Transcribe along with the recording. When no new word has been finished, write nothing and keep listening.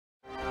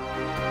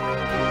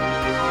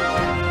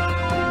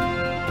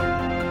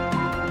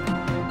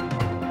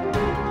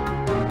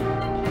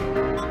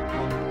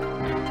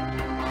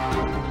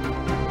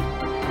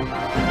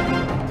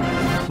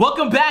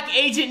Welcome back,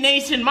 Agent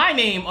Nation. My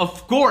name,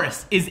 of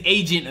course, is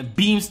Agent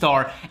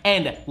Beamstar,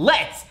 and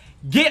let's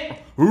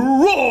get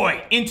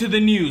right into the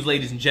news,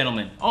 ladies and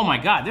gentlemen. Oh my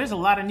God, there's a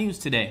lot of news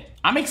today.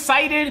 I'm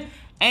excited,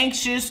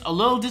 anxious, a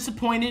little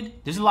disappointed.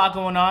 There's a lot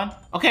going on.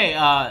 Okay,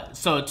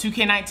 so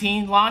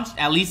 2K19 launched,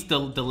 at least the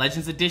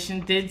Legends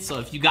Edition did. So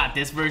if you got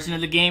this version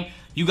of the game,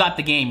 you got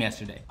the game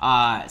yesterday.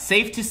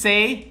 Safe to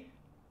say,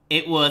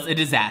 it was a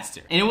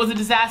disaster. And it was a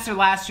disaster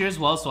last year as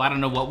well, so I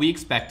don't know what we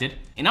expected.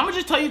 And I'm gonna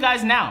just tell you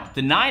guys now,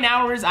 the 9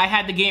 hours I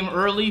had the game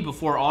early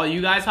before all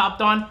you guys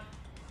hopped on,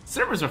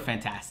 servers are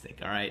fantastic,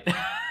 all right?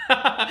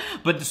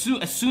 But as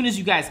soon as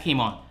you guys came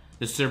on,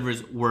 the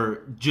servers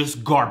were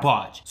just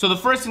garbage. So the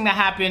first thing that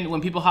happened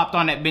when people hopped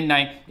on at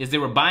midnight is they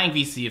were buying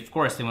VC. Of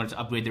course, they wanted to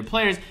upgrade their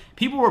players.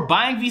 People were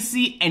buying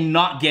VC and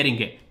not getting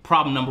it.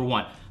 Problem number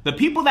one. The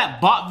people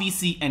that bought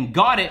VC and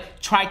got it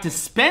tried to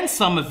spend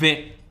some of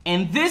it,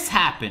 and this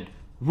happened.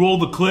 Roll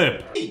the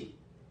clip.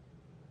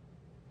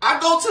 I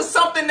go to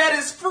something that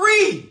is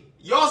free.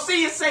 Y'all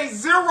see it say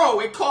 0.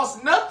 It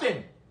costs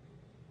nothing.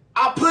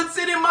 I puts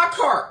it in my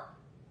cart.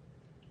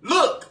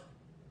 Look.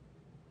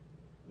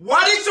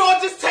 Why did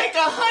y'all just take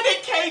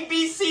 100K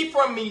VC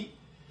from me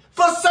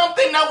for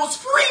something that was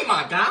free,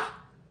 my guy?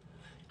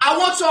 I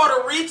want y'all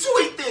to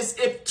retweet this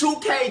if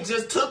 2K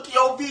just took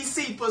your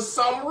VC for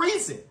some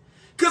reason.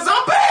 Cause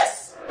I'm pissed.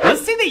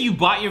 Let's say that you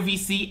bought your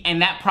VC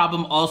and that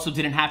problem also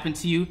didn't happen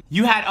to you.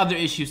 You had other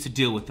issues to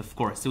deal with, of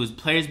course. It was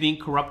players being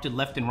corrupted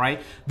left and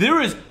right. There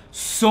is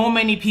so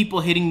many people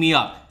hitting me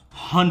up,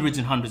 hundreds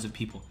and hundreds of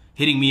people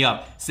hitting me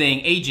up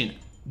saying, Agent,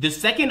 the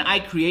second I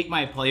create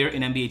my player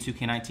in NBA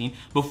 2K19,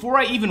 before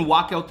I even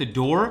walk out the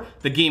door,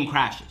 the game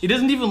crashes. It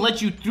doesn't even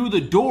let you through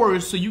the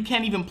doors, so you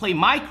can't even play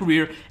my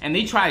career, and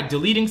they tried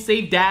deleting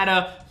saved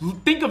data.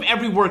 Think of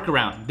every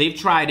workaround. They've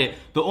tried it.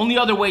 The only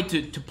other way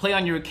to play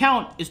on your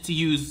account is to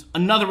use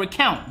another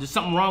account. There's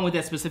something wrong with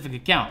that specific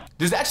account.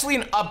 There's actually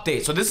an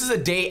update. So this is a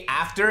day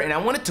after, and I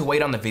wanted to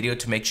wait on the video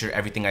to make sure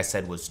everything I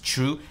said was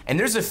true. And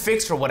there's a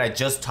fix for what I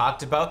just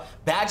talked about.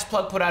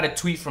 Badgeplug put out a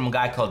tweet from a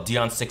guy called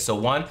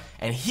Dion601,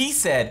 and he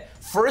said,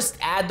 first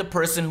add the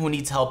person who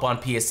needs help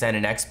on PSN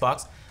and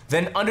Xbox.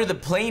 Then under the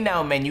Play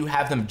Now menu,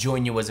 have them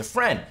join you as a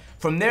friend.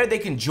 From there, they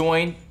can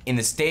join in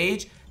the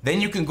stage. Then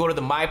you can go to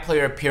the My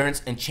Player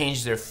Appearance and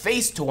change their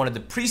face to one of the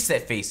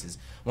preset faces.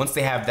 Once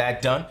they have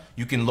that done,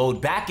 you can load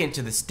back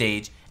into the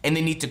stage, and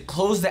they need to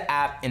close the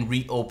app and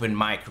reopen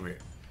My Career.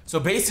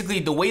 So basically,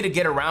 the way to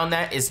get around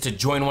that is to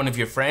join one of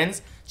your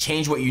friends,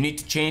 change what you need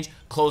to change,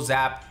 close the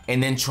app,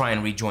 and then try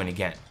and rejoin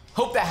again.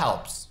 Hope that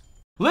helps.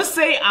 Let's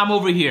say I'm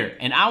over here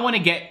and I want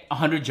to get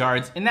 100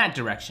 yards in that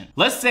direction.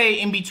 Let's say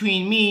in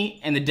between me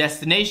and the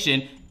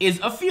destination is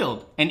a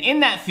field, and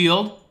in that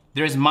field,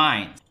 there's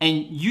mines.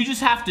 And you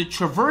just have to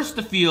traverse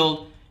the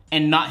field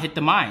and not hit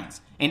the mines.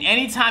 And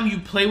anytime you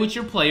play with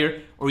your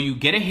player, or you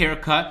get a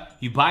haircut,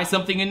 you buy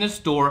something in the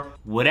store,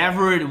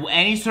 whatever,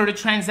 any sort of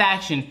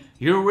transaction,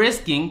 you're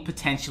risking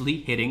potentially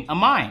hitting a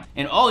mine.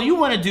 And all you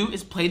wanna do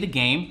is play the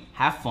game,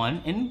 have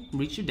fun, and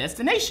reach your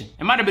destination.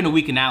 It might have been a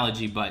weak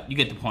analogy, but you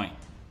get the point.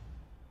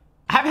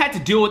 I haven't had to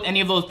deal with any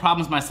of those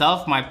problems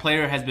myself. My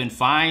player has been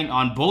fine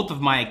on both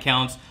of my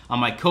accounts, on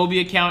my Kobe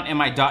account and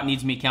my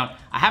 .needsme account.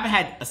 I haven't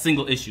had a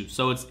single issue.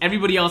 So it's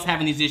everybody else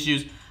having these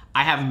issues.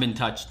 I haven't been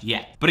touched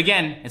yet. But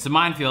again, it's a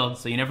minefield,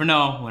 so you never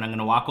know when I'm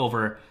gonna walk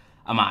over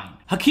a mine.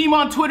 Hakeem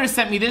on Twitter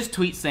sent me this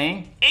tweet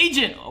saying,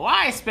 Agent,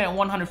 why I spent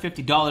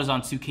 $150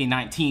 on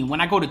 2K19 when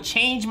I go to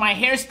change my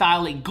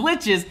hairstyle, it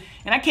glitches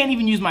and I can't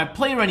even use my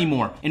player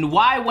anymore? And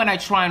why when I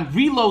try and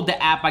reload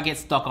the app, I get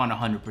stuck on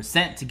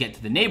 100% to get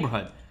to the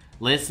neighborhood?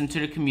 Listen to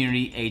the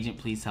community, Agent,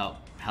 please help.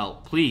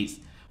 Help, please.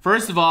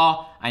 First of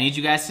all, I need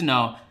you guys to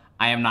know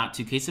I am not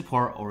 2K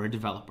support or a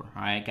developer,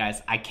 all right,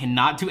 guys? I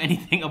cannot do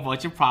anything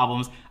about your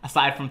problems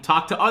aside from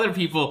talk to other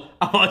people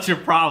about your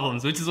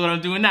problems, which is what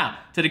I'm doing now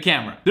to the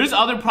camera. There's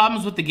other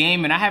problems with the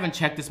game, and I haven't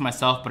checked this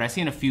myself, but I've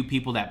seen a few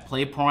people that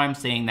play Prime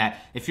saying that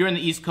if you're in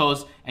the East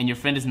Coast and your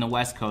friend is in the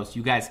West Coast,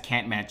 you guys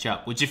can't match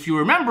up, which if you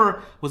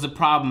remember was a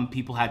problem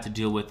people had to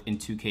deal with in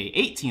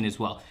 2K18 as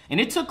well. And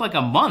it took like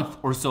a month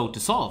or so to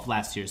solve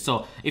last year.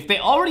 So if they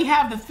already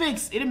have the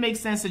fix, it makes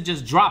sense to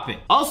just drop it.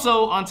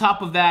 Also, on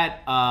top of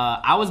that,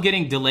 I was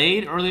getting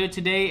delayed earlier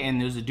today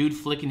and there's a dude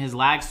flicking his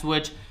lag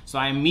switch. So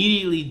I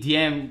immediately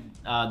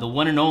DM'd the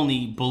one and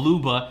only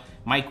Baluba,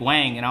 Mike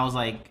Wang, and I was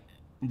like,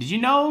 did you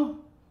know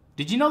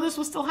this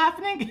was still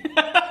happening?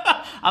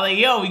 I'm like,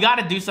 yo, we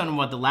gotta do something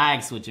about the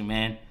lag switching,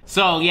 man.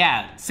 So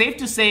yeah, safe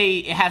to say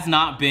it has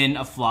not been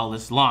a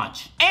flawless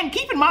launch. And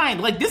keep in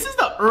mind, like, this is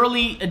the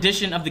early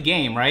edition of the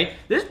game, right?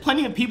 There's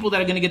plenty of people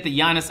that are gonna get the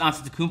Giannis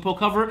Antetokounmpo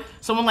cover.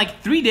 So in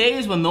like 3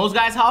 days when those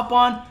guys hop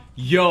on,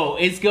 yo,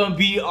 it's gonna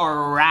be a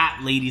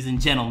wrap, ladies and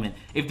gentlemen.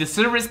 If the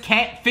servers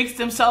can't fix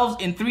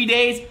themselves in 3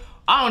 days,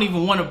 I don't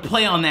even want to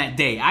play on that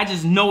day. I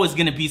just know it's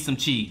gonna be some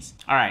cheese.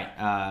 All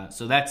right,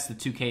 so that's the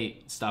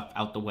 2K stuff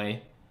out the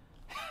way.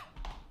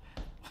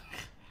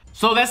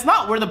 So that's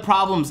not where the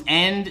problems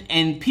end,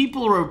 and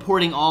people are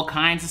reporting all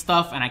kinds of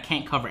stuff, and I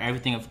can't cover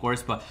everything, of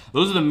course, but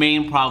those are the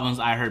main problems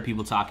I heard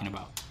people talking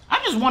about. I'm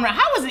I'm just wondering,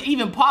 how is it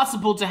even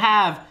possible to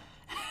have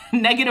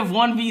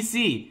 -1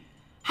 VC?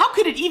 How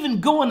could it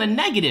even go in the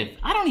negative?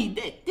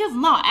 It does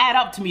not add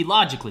up to me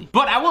logically.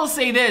 But I will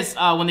say this,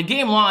 when the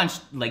game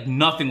launched, like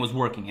nothing was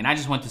working and I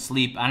just went to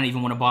sleep. I didn't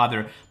even want to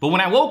bother. But when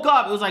I woke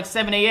up, it was like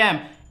 7 a.m.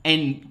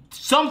 and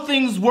some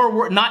things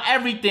were, not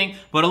everything,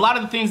 but a lot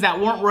of the things that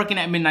weren't working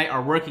at midnight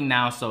are working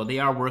now, so they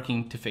are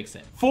working to fix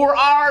it. For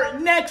our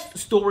next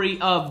story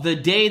of the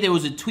day, there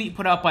was a tweet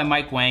put out by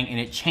Mike Wang and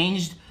it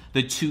changed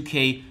the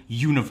 2K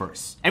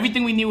universe.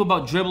 Everything we knew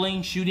about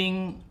dribbling,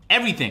 shooting,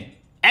 everything,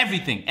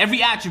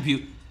 every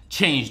attribute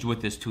changed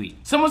with this tweet.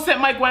 Someone sent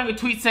Mike Wang a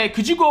tweet saying,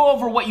 could you go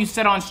over what you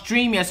said on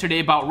stream yesterday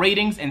about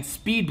ratings and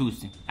speed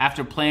boosting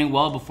after playing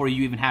well before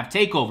you even have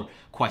takeover?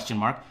 Question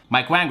mark.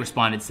 Mike Wang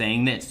responded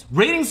saying this: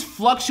 ratings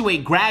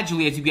fluctuate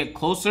gradually as you get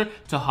closer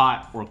to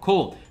hot or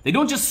cold. They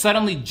don't just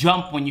suddenly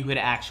jump when you hit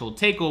actual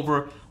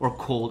takeover or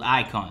cold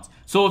icons.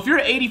 So if you're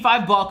at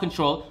 85 ball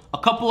control, a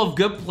couple of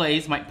good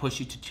plays might push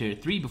you to tier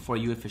 3 before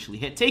you officially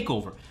hit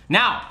takeover.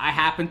 Now, I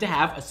happen to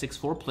have a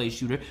 6'4" play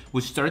shooter,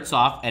 which starts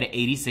off at an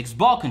 86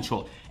 ball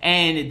control.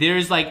 And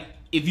there's like,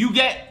 if you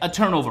get a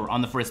turnover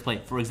on the first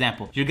play, for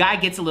example, your guy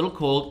gets a little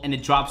cold and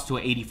it drops to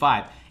an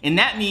 85. And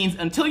that means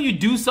until you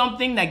do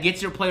something that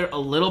gets your player a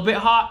little bit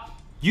hot,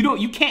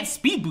 you can't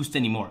speed boost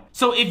anymore.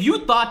 So if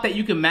you thought that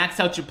you could max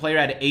out your player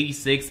at an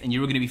 86 and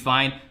you were gonna be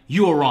fine,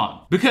 you were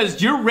wrong.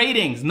 Because your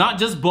ratings, not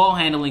just ball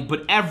handling,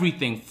 but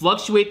everything,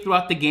 fluctuate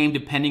throughout the game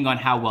depending on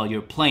how well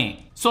you're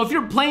playing. So if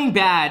you're playing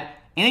bad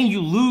and then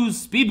you lose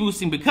speed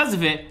boosting because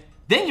of it,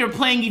 then you're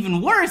playing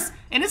even worse,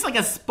 and it's like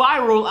a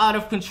spiral out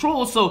of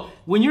control. So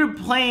when you're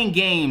playing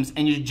games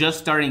and you're just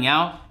starting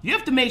out, you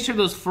have to make sure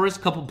those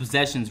first couple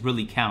possessions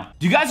really count.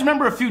 Do you guys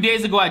remember a few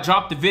days ago I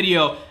dropped a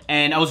video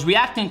and I was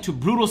reacting to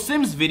Brutal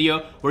Sims' video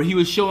where he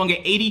was showing an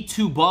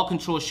 82 ball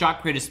control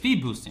shot creator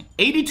speed boosting?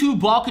 82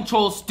 ball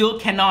control still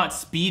cannot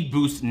speed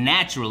boost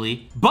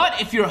naturally, but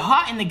if you're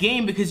hot in the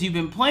game because you've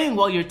been playing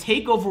well, your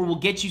takeover will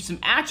get you some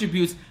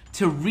attributes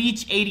to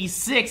reach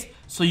 86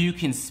 so you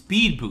can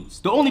speed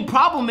boost. The only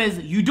problem is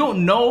you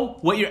don't know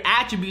what your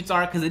attributes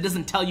are because it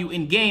doesn't tell you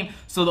in game.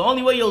 So the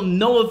only way you'll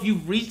know if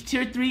you've reached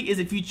tier 3 is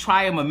if you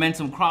try a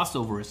momentum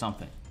crossover or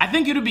something. I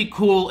think it would be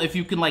cool if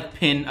you can like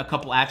pin a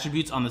couple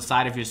attributes on the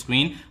side of your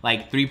screen,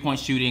 like 3-point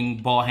shooting,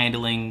 ball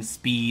handling,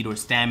 speed, or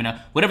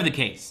stamina, whatever the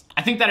case.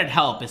 I think that'd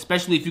help,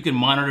 especially if you can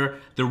monitor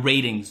the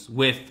ratings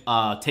with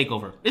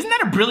takeover. Isn't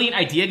that a brilliant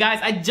idea, guys?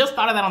 I just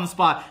thought of that on the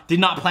spot,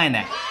 did not plan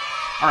that.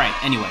 All right,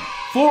 anyway.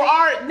 For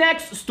our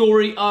next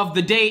story of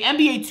the day,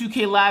 NBA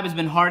 2K Lab has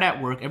been hard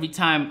at work. Every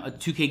time a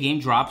 2K game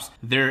drops,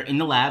 they're in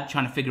the lab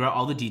trying to figure out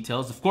all the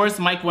details. Of course,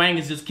 Mike Wang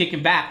is just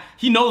kicking back.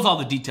 He knows all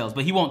the details,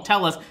 but he won't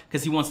tell us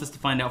because he wants us to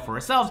find out for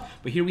ourselves.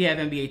 But here we have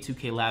NBA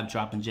 2K Lab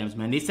dropping gems,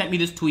 man. They sent me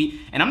this tweet,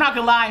 and I'm not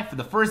gonna lie, for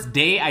the first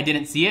day, I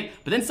didn't see it,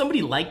 but then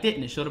somebody liked it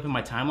and it showed up in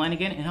my timeline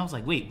again, and I was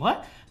like, wait,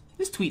 what?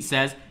 This tweet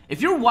says, if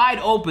you're wide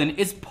open,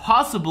 it's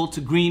possible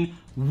to green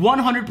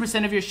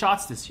 100% of your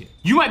shots this year.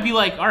 You might be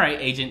like, all right,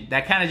 agent,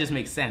 that kind of just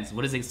makes sense.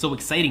 What is so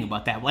exciting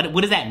about that?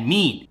 What does that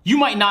mean? You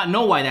might not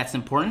know why that's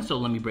important, so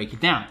let me break it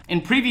down.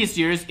 In previous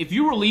years, if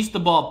you released the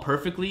ball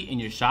perfectly in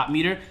your shot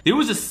meter, there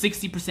was a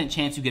 60%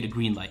 chance you get a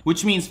green light,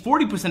 which means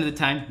 40% of the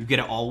time you get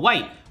it all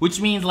white, which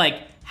means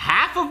like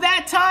half of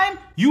that time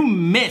you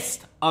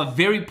missed a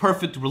very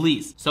perfect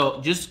release.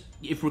 So just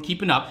if we're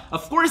keeping up,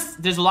 of course,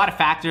 there's a lot of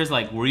factors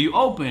like were you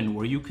open,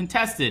 were you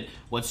contested,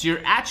 what's your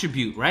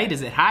attribute, right?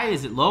 Is it high,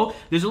 is it low?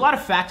 There's a lot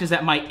of factors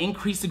that might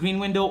increase the green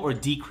window or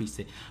decrease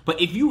it. But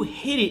if you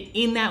hit it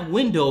in that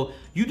window,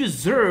 you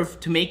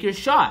deserve to make your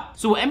shot.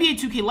 So what NBA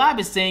 2K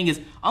Lab is saying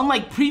is,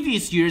 unlike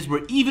previous years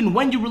where even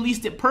when you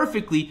released it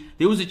perfectly,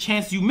 there was a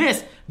chance you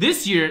missed,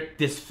 this year,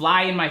 this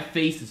fly in my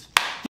face is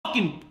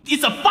fucking,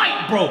 it's a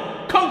fight,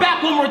 bro. Come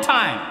back one more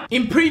time.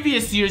 In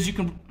previous years, you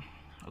can,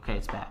 okay,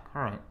 it's back,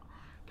 all right.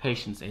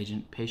 Patience,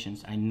 agent,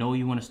 patience. I know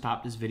you want to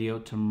stop this video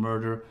to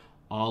murder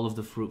all of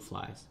the fruit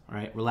flies, all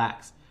right?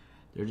 Relax.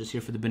 They're just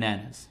here for the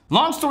bananas.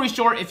 Long story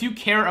short, if you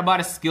care about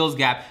a skills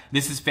gap,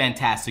 this is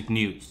fantastic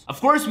news. Of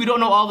course, we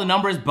don't know all the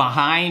numbers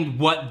behind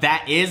what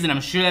that is, and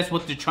I'm sure that's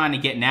what they're trying to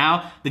get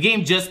now. The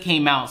game just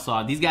came out,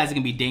 so these guys are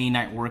gonna be day and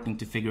night working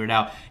to figure it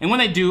out. And when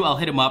they do, I'll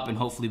hit them up and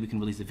hopefully we can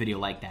release a video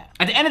like that.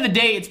 At the end of the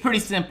day, it's pretty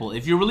simple.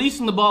 If you're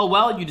releasing the ball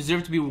well, you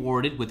deserve to be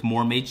rewarded with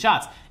more made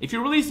shots. If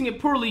you're releasing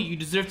it poorly, you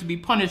deserve to be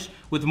punished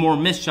with more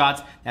missed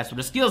shots. That's what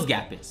a skills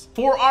gap is.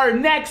 For our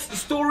next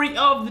story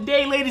of the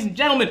day, ladies and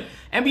gentlemen,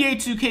 NBA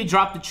 2K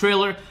dropped the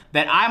trailer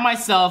that I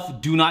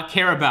myself do not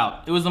care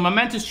about. It was a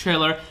momentous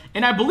trailer,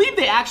 and I believe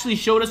they actually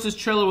showed us this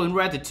trailer when we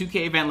were at the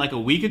 2K event like a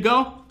week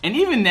ago. And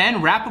even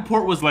then,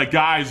 Rappaport was like,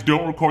 guys,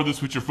 don't record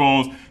this with your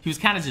phones. He was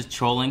kind of just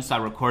trolling, so I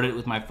recorded it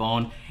with my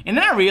phone. And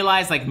then I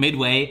realized like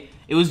midway,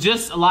 it was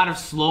just a lot of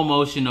slow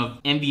motion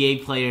of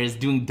NBA players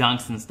doing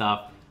dunks and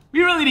stuff.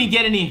 We really didn't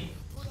get any.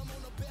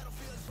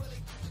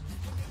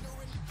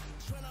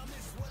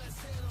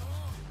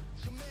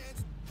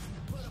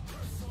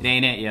 It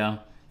ain't it, yo.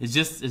 It's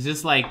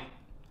just like,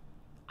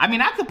 I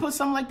mean, I could put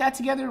something like that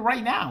together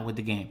right now with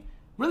the game.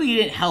 really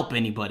didn't help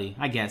anybody,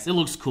 I guess. It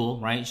looks cool,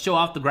 right? Show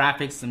off the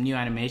graphics, some new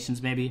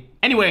animations maybe.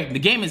 Anyway, the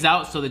game is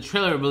out, so the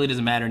trailer really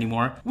doesn't matter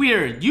anymore.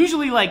 Weird.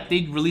 Usually like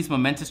they release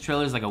momentous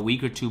trailers like a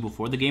week or two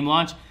before the game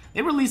launch.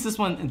 They released this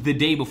one the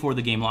day before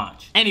the game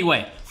launch.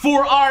 Anyway,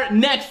 for our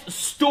next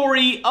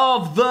story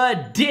of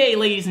the day,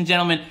 ladies and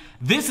gentlemen,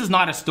 this is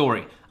not a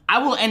story. I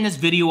will end this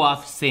video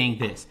off saying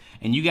this,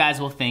 and you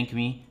guys will thank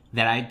me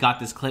that I got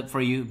this clip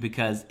for you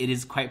because it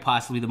is quite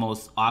possibly the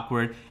most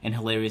awkward and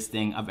hilarious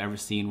thing I've ever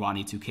seen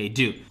Ronnie2K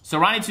do. So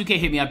Ronnie2K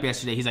hit me up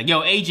yesterday. He's like,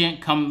 yo,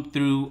 Agent, come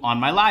through on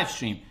my live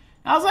stream.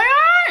 And I was like,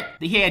 all right.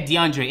 He had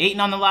DeAndre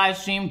Ayton on the live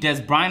stream,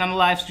 Des Bryant on the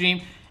live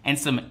stream, and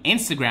some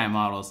Instagram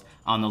models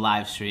on the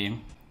live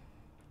stream.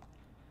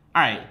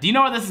 All right, do you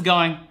know where this is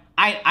going?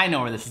 I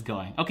know where this is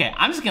going. Okay,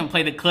 I'm just gonna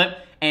play the clip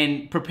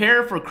and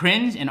prepare for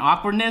cringe and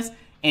awkwardness,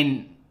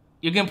 and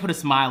you're gonna put a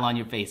smile on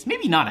your face.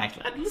 Maybe not,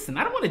 actually. Listen,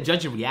 I don't wanna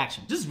judge your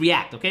reaction. Just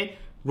react, okay?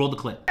 Roll the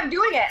clip. I'm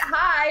doing it.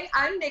 Hi,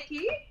 I'm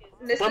Nikki.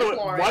 This is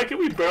Lauren. Why can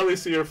we barely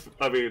see your?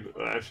 I mean,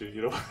 actually,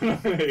 you know,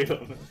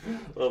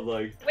 I'm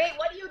like. Wait,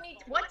 what do you need?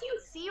 What do you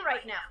see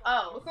right now?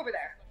 Oh, look over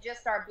there.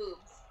 Just our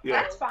boobs.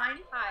 Yeah. That's fine.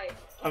 Hi.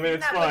 I mean,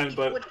 it's fine,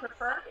 but would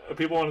prefer?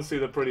 People want to see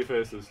the pretty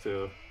faces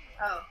too.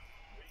 Oh.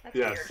 That's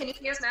yes. weird. Can you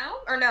see us now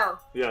or no?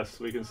 Yes,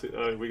 we can see.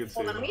 We can see.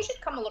 Hold on, we should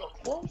come a little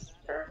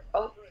closer.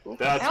 Oh,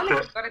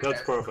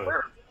 that's perfect.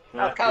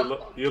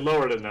 You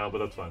lowered it now, but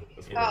that's fine.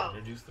 That's oh,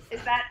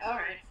 is that all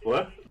right?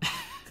 What?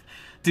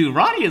 Dude,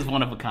 Ronnie is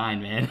one of a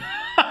kind, man.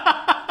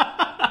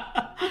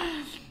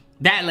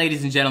 That,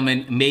 ladies and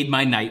gentlemen, made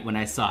my night when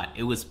I saw it.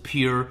 It was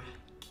pure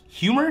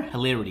humor,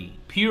 hilarity,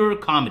 pure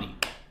comedy.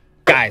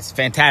 Guys,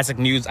 fantastic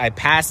news. I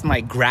passed my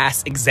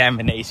grass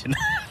examination.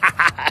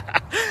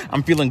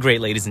 I'm feeling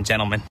great, ladies and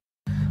gentlemen.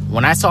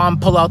 When I saw him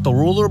pull out the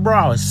ruler, bro,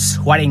 I was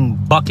sweating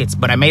buckets,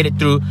 but I made it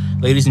through,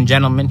 ladies and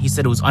gentlemen. He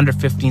said it was under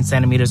 15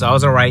 centimeters. I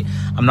was all right.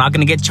 I'm not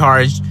gonna get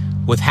charged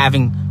with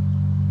having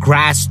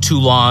grass too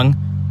long.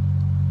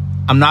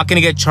 I'm not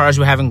gonna get charged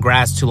with having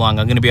grass too long.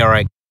 I'm gonna be all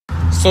right.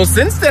 So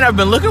since then, I've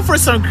been looking for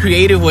some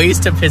creative ways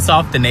to piss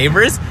off the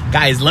neighbors.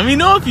 Guys, let me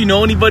know if you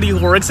know anybody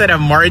who works at a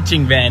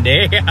marching band,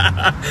 eh?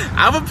 I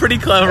have a pretty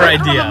clever idea. I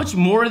don't know how much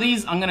more of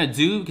these I'm gonna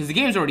do, because the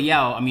game's already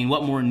out. I mean,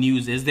 what more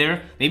news is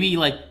there? Maybe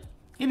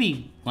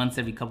once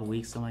every couple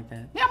weeks, something like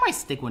that. Yeah, I might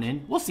stick one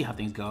in. We'll see how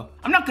things go.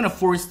 I'm not gonna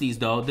force these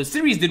though. The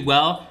series did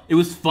well. It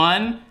was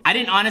fun. I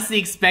didn't honestly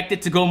expect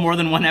it to go more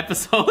than one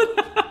episode.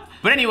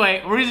 But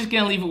anyway, we're just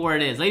gonna leave it where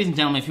it is. Ladies and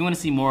gentlemen, if you wanna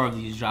see more of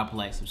these, drop a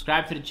like.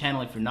 Subscribe to the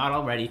channel if you're not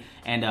already.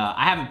 And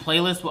I have a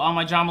playlist with all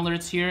my drama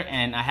alerts here,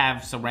 and I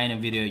have some random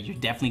video you're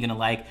definitely gonna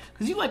like,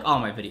 because you like all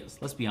my videos,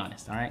 let's be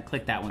honest, all right?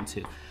 Click that one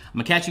too. I'm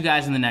gonna catch you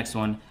guys in the next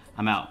one.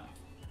 I'm out.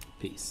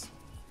 Peace.